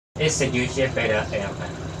Is security better in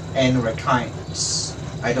Arakan? And Rakhine,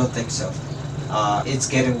 I don't think so. It's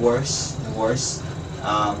getting worse and worse.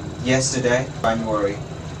 Yesterday, January,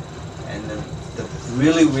 and the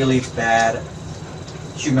really bad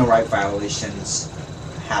human rights violations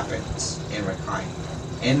happened in Rakhine,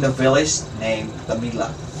 in the village named the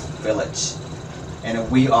Myint village, and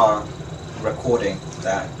we are recording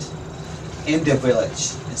that in the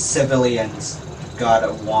village civilians got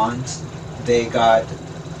warned, they got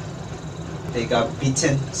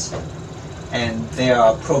beaten, and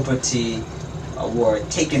their property were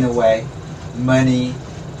taken away, money,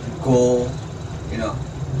 gold, you know.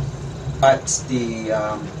 But the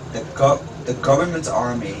government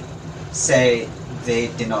army say they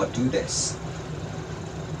did not do this.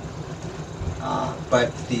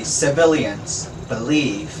 But the civilians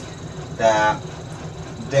believe that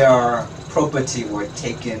their property were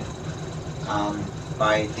taken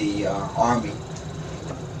by the army.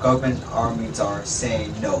 Government armies are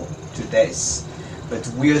saying no to this, but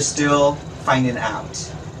we are still finding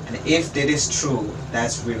out. And if that is true,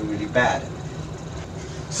 that's really bad.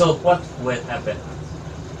 So what will happen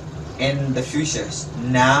in the future?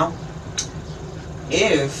 Now,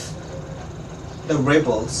 if the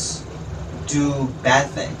rebels do bad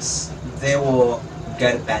things, they will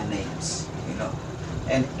get bad names, you know.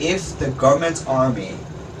 And if the government army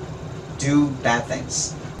do bad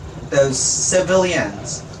things, those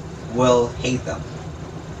civilians will hate them.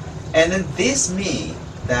 And then this means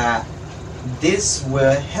that this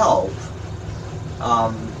will help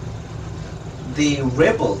the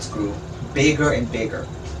rebels group bigger and bigger,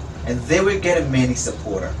 and they will get many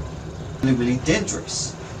supporters. Really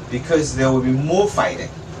dangerous, because there will be more fighting,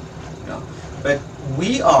 you know. But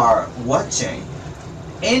we are watching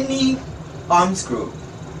any arms group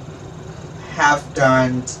have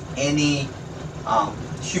done any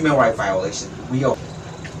human rights violation. We are.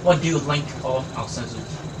 What do you think of Aung San Suu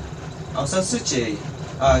Kyi? Aung San Suu Kyi,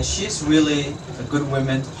 she's really a good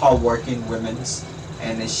woman, hardworking woman,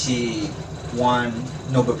 and she won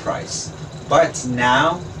Nobel Prize. But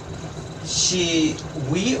now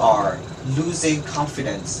we are losing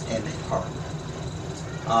confidence in her.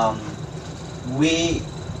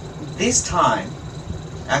 This time,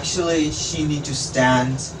 actually, she need to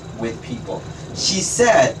stand with people. She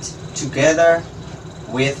said together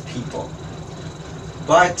with people.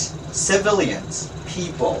 But civilians,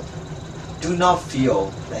 people, do not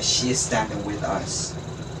feel that she is standing with us.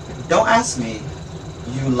 Don't ask me,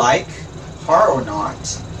 you like her or not,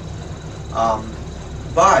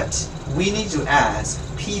 but we need to ask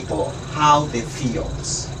people how they feel.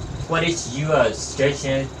 What is your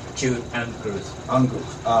suggestion to armed groups?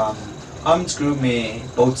 Armed group mean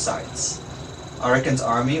both sides. Arakan's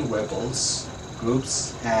army, rebels,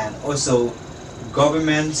 groups, and also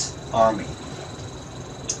government army.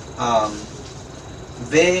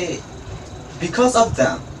 Because of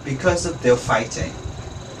their fighting,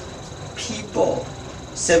 people,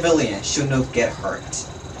 civilians should not get hurt.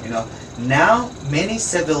 You know, now many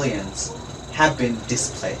civilians have been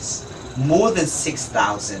displaced, more than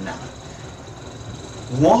 6,000 now.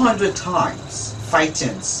 100 times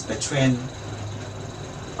fightings between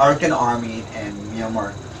Arakan army and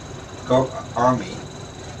Myanmar army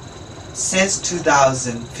since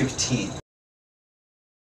 2015.